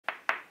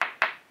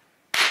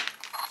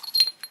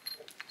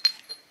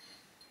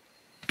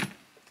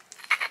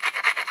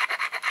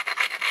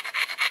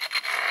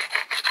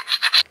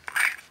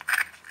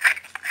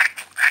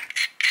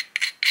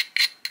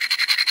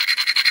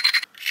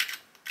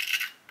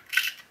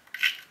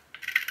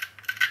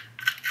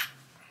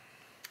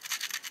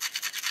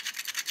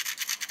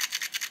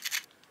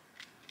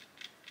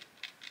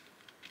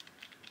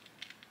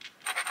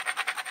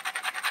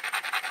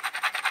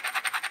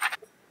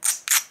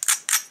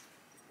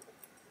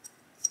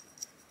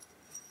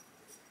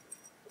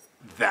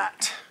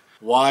that.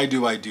 Why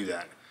do I do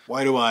that?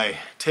 Why do I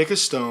take a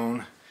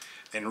stone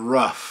and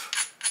rough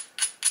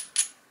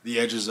the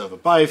edges of a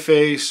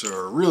biface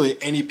or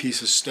really any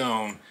piece of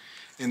stone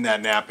in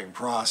that knapping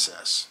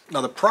process?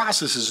 Now the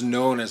process is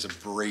known as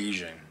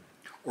abrasion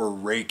or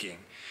raking.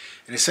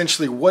 And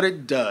essentially what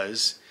it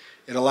does,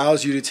 it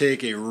allows you to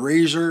take a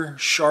razor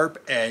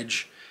sharp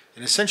edge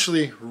and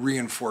essentially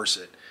reinforce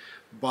it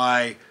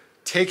by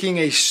taking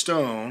a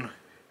stone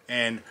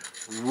and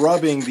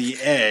rubbing the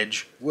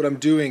edge. What I'm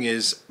doing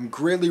is I'm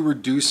greatly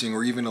reducing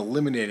or even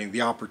eliminating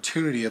the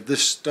opportunity of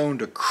this stone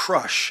to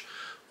crush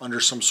under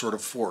some sort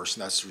of force,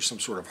 and that's through some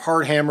sort of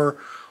hard hammer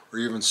or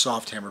even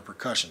soft hammer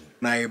percussion.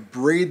 When I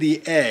abrade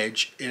the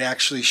edge, it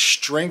actually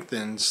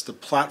strengthens the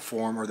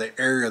platform or the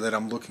area that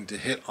I'm looking to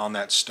hit on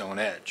that stone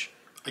edge.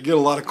 I get a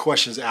lot of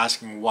questions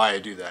asking why I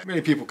do that.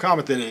 Many people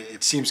comment that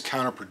it seems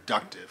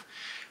counterproductive,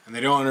 and they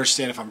don't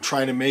understand if I'm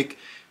trying to make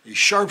a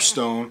sharp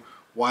stone,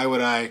 why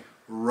would I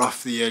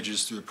rough the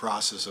edges through the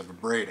process of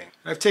abrading?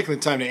 And I've taken the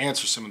time to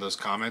answer some of those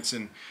comments,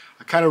 and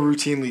I kind of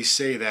routinely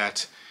say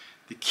that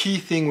the key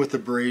thing with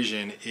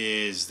abrasion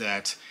is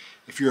that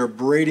if you're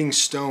abrading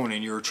stone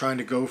and you're trying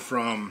to go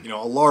from,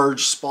 a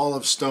large spall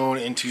of stone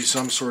into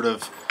some sort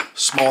of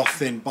small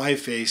thin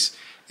biface,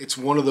 it's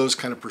one of those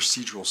kind of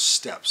procedural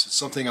steps. It's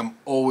something I'm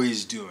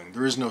always doing.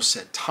 There is no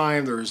set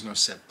time, there is no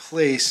set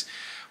place,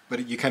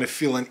 but you kind of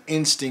feel an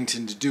instinct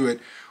to do it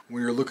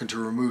when you're looking to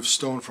remove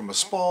stone from a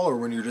spall, or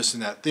when you're just in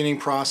that thinning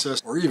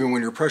process, or even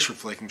when you're pressure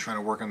flaking trying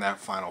to work on that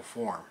final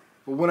form.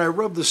 But when I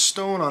rub the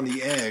stone on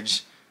the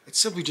edge, it's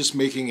simply just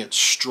making it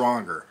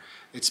stronger.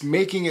 It's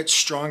making it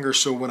stronger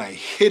so when I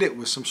hit it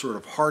with some sort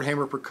of hard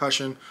hammer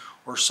percussion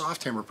or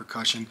soft hammer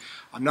percussion,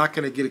 I'm not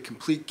going to get a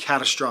complete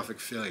catastrophic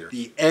failure.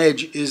 The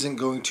edge isn't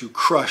going to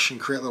crush and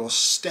create little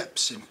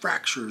steps and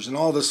fractures and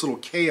all this little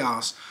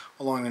chaos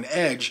along an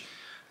edge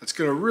that's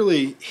going to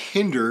really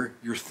hinder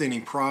your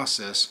thinning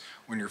process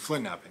when you're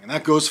flint knapping. And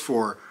that goes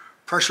for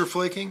pressure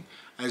flaking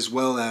as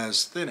well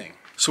as thinning.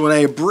 So when I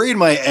abrade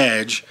my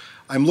edge,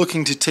 I'm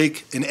looking to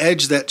take an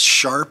edge that's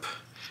sharp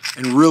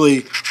and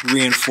really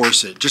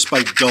reinforce it just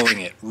by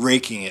dulling it,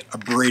 raking it,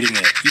 abrading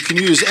it. You can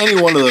use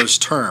any one of those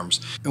terms.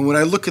 And when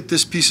I look at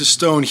this piece of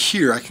stone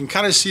here, I can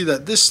kind of see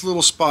that this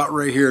little spot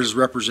right here is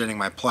representing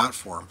my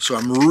platform. So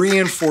I'm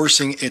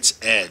reinforcing its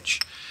edge.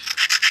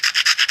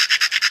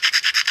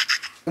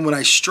 And when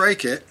I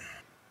strike it,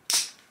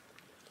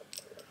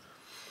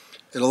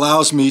 it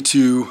allows me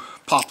to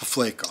pop a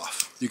flake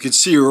off. You can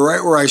see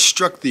right where I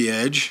struck the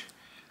edge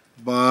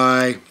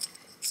by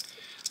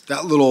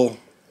that little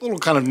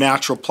kind of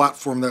natural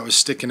platform that was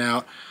sticking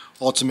out,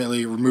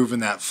 ultimately removing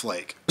that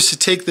flake. Just to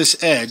take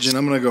this edge, and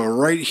I'm going to go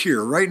right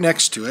here, right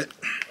next to it.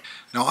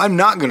 Now I'm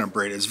not going to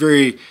braid it. It's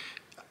very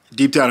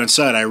deep down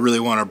inside, I really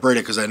want to braid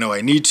it because I know I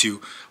need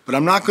to, but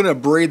I'm not going to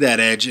braid that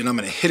edge, and I'm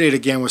going to hit it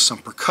again with some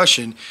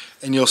percussion,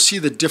 and you'll see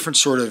the different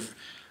sort of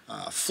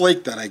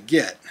flake that I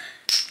get.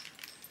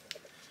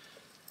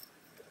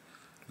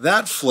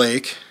 That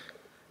flake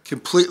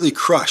completely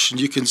crushed,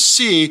 and you can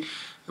see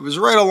it was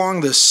right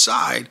along this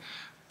side,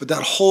 but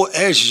that whole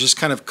edge is just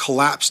kind of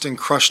collapsed and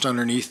crushed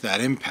underneath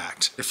that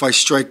impact. If I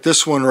strike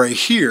this one right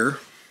here,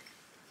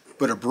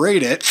 but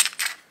abrade it,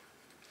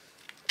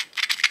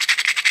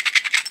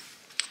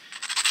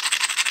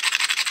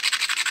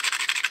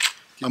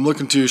 I'm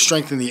looking to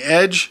strengthen the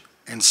edge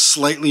and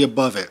slightly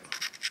above it,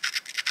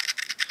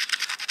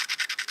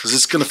 because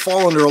it's going to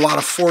fall under a lot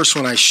of force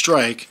when I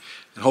strike,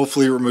 and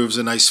hopefully it removes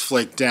a nice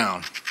flake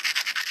down.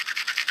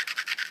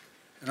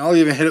 And I'll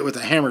even hit it with a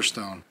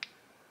hammerstone.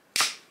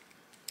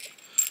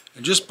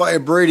 And just by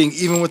abrading,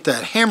 even with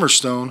that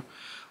hammerstone,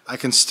 I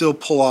can still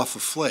pull off a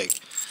flake.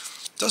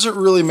 It doesn't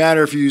really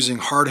matter if you're using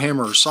hard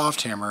hammer or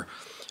soft hammer,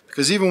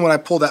 because even when I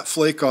pull that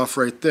flake off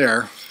right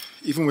there,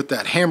 even with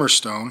that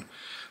hammerstone,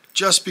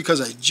 just because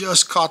I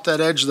just caught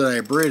that edge that I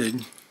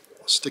abraded,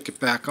 I'll stick it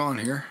back on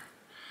here,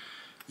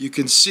 you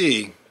can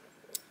see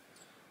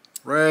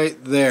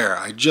right there,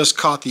 I just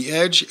caught the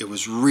edge. It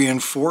was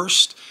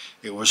reinforced,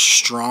 it was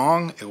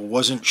strong, it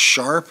wasn't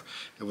sharp,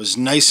 it was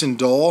nice and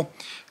dull,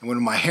 and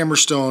when my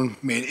hammerstone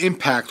made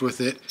impact with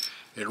it,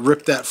 it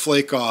ripped that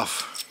flake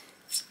off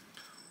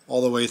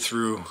all the way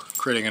through,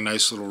 creating a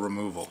nice little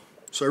removal.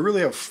 So I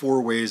really have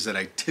 4 ways that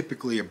I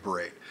typically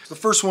abrade. The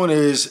first one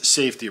is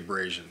safety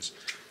abrasions.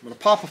 I'm going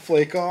to pop a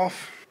flake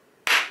off.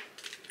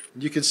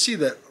 You can see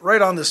that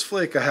right on this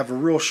flake I have a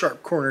real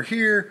sharp corner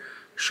here,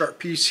 sharp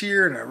piece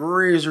here, and a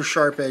razor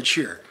sharp edge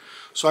here.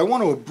 So I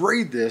want to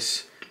abrade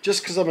this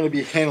just because I'm going to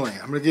be handling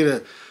it. I'm going to get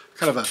a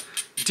kind of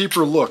a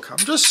deeper look. I'm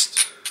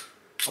just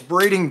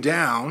abrading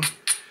down,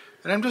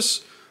 and I'm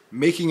just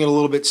making it a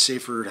little bit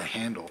safer to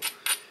handle.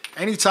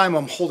 Anytime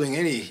I'm holding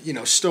any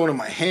stone in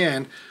my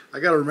hand, I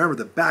got to remember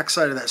the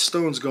backside of that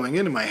stone's going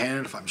into my hand,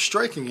 and if I'm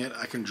striking it,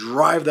 I can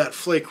drive that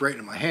flake right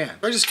into my hand.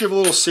 I just give a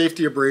little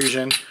safety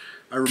abrasion.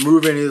 I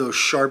remove any of those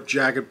sharp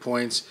jagged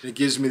points. It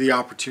gives me the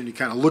opportunity to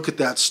kind of look at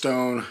that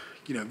stone,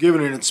 give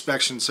it an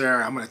inspection, say, all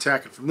right, I'm going to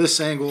attack it from this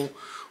angle,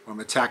 or I'm going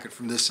to attack it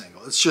from this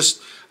angle. It's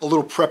just a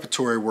little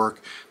preparatory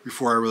work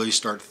before I really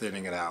start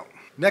thinning it out.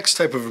 Next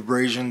type of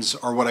abrasions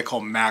are what I call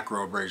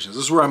macro abrasions.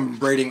 This is where I'm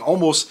abrading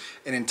almost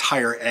an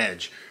entire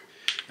edge.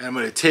 And I'm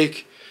going to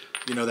take,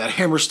 you know, that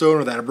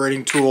hammerstone or that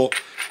abrading tool,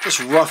 just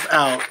rough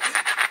out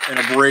and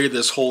abrade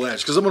this whole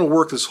edge, because I'm going to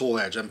work this whole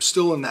edge. I'm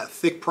still in that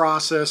thick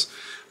process.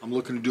 I'm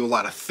looking to do a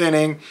lot of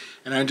thinning,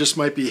 and I just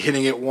might be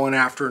hitting it one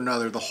after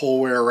another the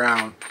whole way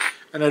around.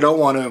 And I don't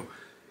want to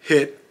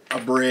hit,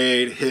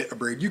 abrade, hit,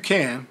 abrade. You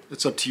can,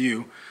 it's up to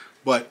you.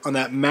 But on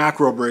that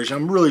macro abrasion,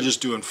 I'm really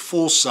just doing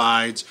full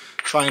sides,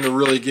 trying to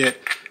really get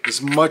as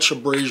much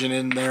abrasion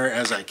in there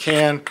as I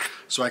can,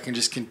 so I can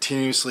just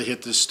continuously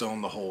hit this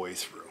stone the whole way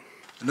through.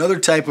 Another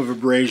type of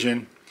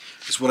abrasion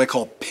is what I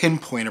call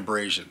pinpoint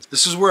abrasions.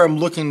 This is where I'm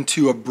looking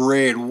to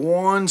abrade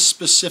one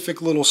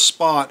specific little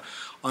spot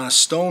on a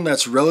stone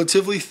that's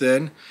relatively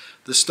thin.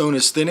 The stone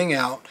is thinning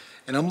out,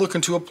 and I'm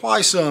looking to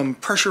apply some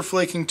pressure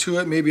flaking to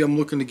it. Maybe I'm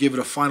looking to give it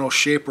a final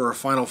shape or a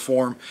final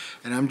form,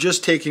 and I'm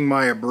just taking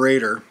my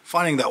abrader,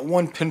 finding that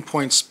one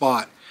pinpoint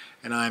spot,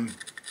 and I'm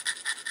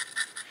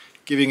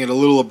giving it a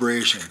little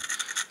abrasion.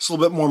 It's a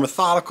little bit more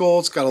methodical,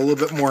 it's got a little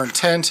bit more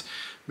intent.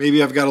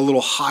 Maybe I've got a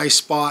little high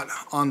spot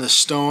on the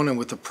stone, and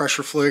with the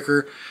pressure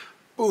flaker,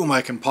 boom,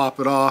 I can pop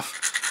it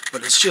off,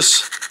 but it's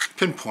just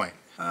pinpoint.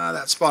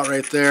 That spot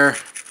right there,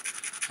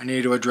 I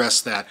need to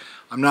address that.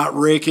 I'm not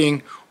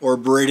raking or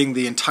abrading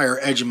the entire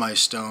edge of my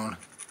stone,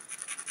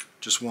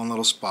 just one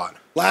little spot.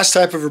 Last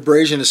type of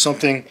abrasion is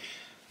something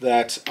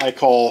that I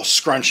call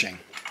scrunching.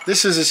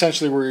 This is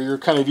essentially where you're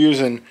kind of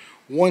using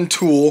one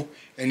tool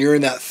and you're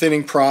in that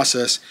thinning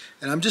process,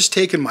 and I'm just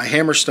taking my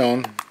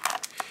hammerstone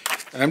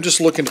and I'm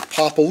just looking to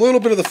pop a little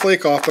bit of the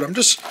flake off, but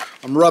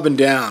I'm rubbing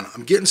down.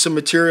 I'm getting some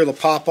material to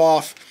pop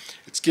off.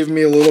 It's giving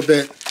me a little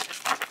bit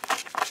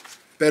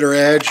better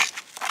edge.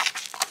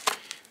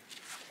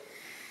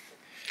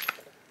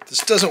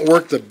 This doesn't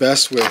work the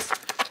best with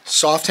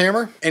soft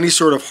hammer, any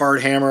sort of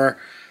hard hammer,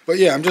 but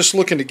yeah, I'm just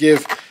looking to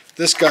give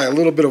this guy a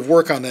little bit of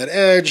work on that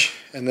edge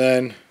and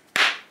then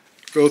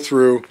go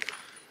through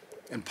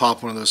and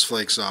pop one of those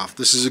flakes off.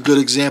 This is a good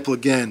example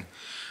again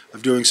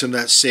of doing some of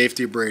that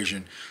safety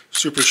abrasion.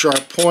 Super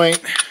sharp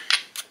point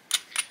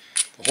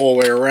the whole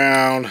way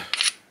around.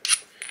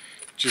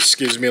 Just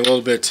gives me a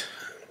little bit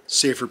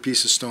safer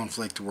piece of stone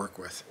flake to work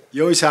with.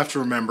 You always have to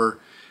remember,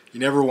 you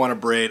never want to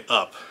braid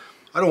up.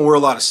 I don't wear a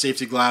lot of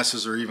safety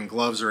glasses or even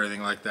gloves or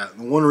anything like that. And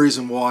the one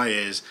reason why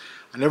is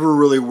I never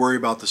really worry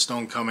about the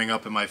stone coming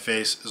up in my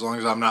face as long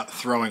as I'm not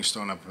throwing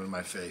stone up in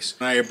my face.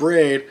 When I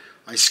abrade,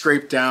 I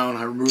scrape down,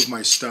 I remove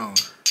my stone.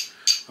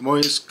 I'm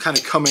always kind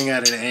of coming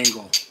at an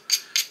angle,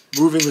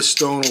 moving the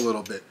stone a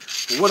little bit.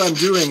 But what I'm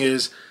doing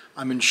is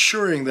I'm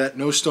ensuring that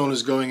no stone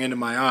is going into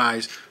my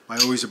eyes by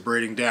always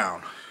abrading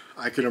down.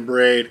 I can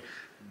abrade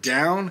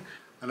down,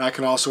 and I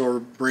can also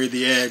abrade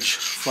the edge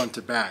front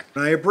to back.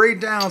 When I abrade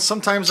down,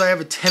 sometimes I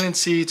have a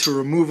tendency to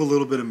remove a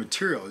little bit of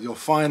material. You'll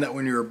find that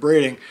when you're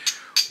abrading,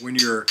 when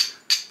you're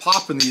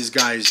popping these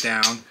guys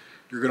down,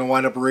 you're going to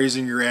wind up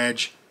raising your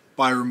edge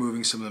by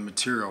removing some of the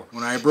material.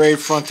 When I abrade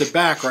front to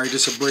back, or I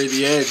just abrade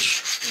the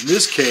edge, in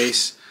this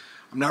case,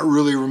 I'm not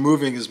really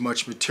removing as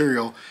much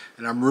material,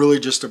 and I'm really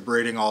just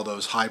abrading all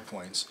those high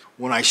points.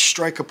 When I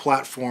strike a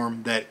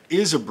platform that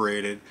is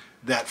abraded,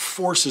 that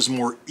force is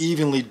more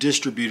evenly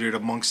distributed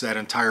amongst that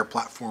entire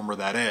platform or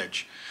that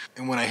edge.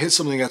 And when I hit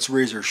something that's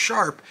razor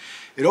sharp,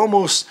 it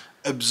almost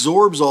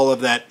absorbs all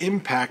of that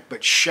impact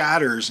but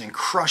shatters and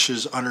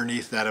crushes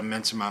underneath that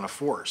immense amount of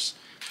force.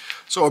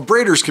 So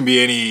abraders can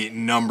be any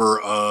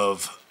number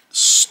of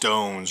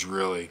stones,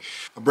 really.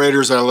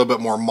 Abraders that are a little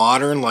bit more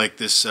modern, like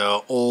this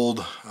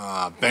old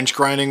bench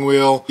grinding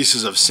wheel,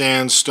 pieces of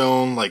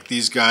sandstone like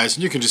these guys,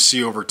 and you can just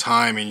see over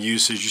time and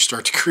usage you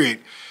start to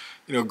create,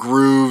 you know,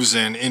 grooves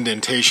and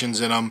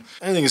indentations in them.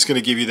 Anything that's going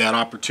to give you that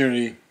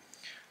opportunity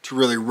to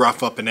really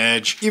rough up an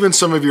edge. Even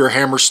some of your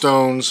hammer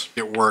stones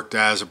get worked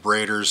as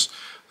abraders,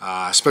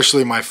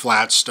 especially my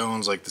flat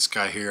stones like this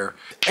guy here.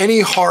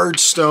 Any hard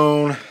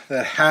stone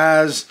that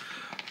has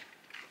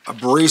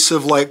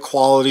abrasive-like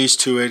qualities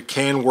to it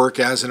can work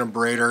as an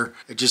abrader.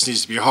 It just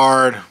needs to be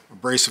hard,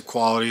 abrasive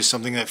qualities,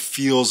 something that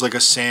feels like a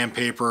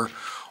sandpaper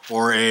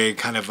or a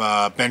kind of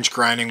a bench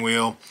grinding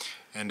wheel,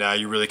 and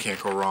you really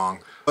can't go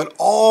wrong. But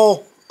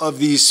all of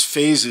these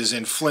phases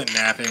in flint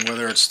knapping,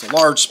 whether it's the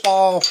large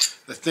spall,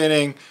 the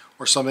thinning,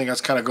 or something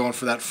that's kind of going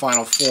for that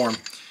final form,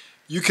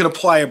 you can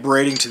apply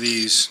abrading to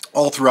these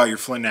all throughout your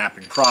flint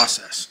knapping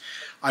process.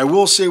 I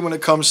will say when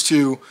it comes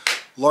to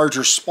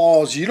larger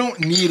spalls, you don't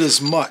need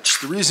as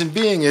much. The reason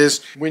being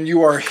is when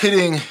you are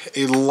hitting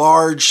a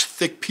large,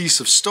 thick piece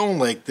of stone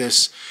like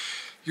this,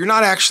 you're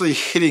not actually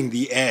hitting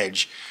the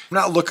edge. I'm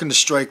not looking to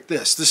strike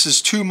this. This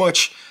is too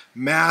much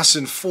mass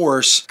and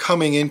force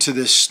coming into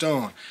this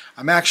stone.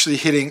 I'm actually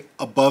hitting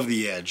above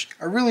the edge.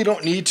 I really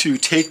don't need to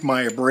take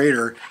my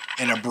abrader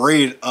and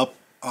abrade up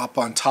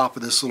on top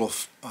of this little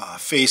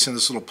face and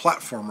this little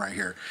platform right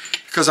here,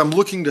 because I'm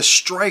looking to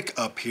strike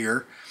up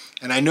here,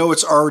 and I know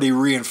it's already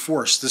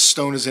reinforced. This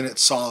stone is in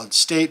its solid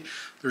state.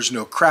 There's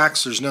no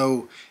cracks, there's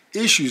no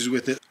issues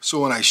with it.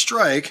 So when I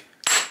strike,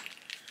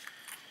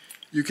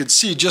 you can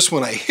see just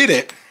when I hit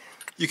it,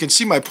 you can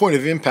see my point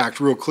of impact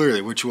real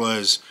clearly, which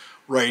was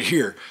right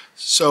here.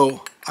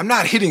 So I'm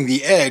not hitting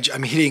the edge,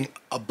 I'm hitting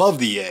above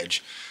the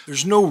edge.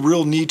 There's no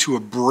real need to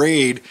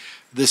abrade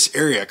this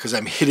area because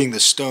I'm hitting the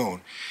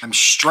stone. I'm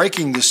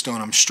striking this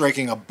stone, I'm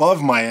striking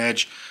above my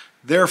edge,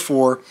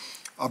 therefore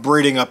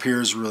abrading up here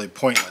is really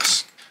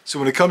pointless. So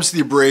when it comes to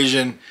the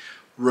abrasion,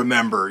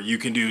 remember, you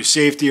can do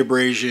safety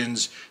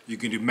abrasions, you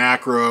can do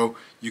macro,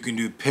 you can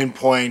do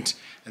pinpoint,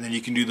 and then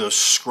you can do those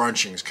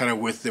scrunchings, kind of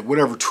with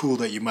whatever tool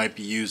that you might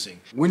be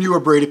using. When you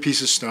abrade a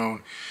piece of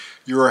stone,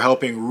 you are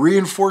helping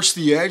reinforce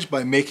the edge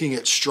by making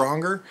it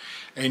stronger,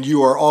 and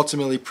you are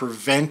ultimately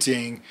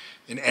preventing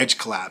an edge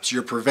collapse.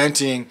 You're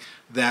preventing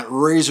that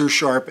razor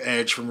sharp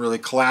edge from really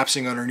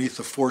collapsing underneath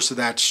the force of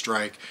that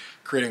strike,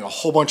 creating a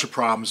whole bunch of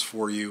problems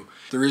for you.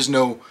 There is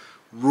no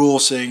rule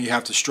saying you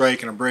have to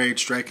strike and abrade,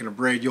 strike and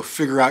abrade. You'll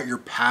figure out your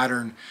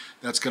pattern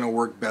that's going to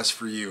work best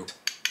for you.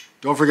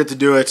 Don't forget to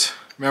do it.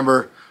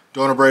 Remember,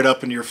 don't abrade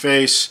up into your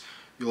face.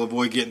 You'll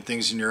avoid getting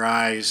things in your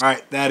eyes. All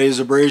right, that is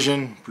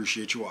abrasion.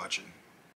 Appreciate you watching.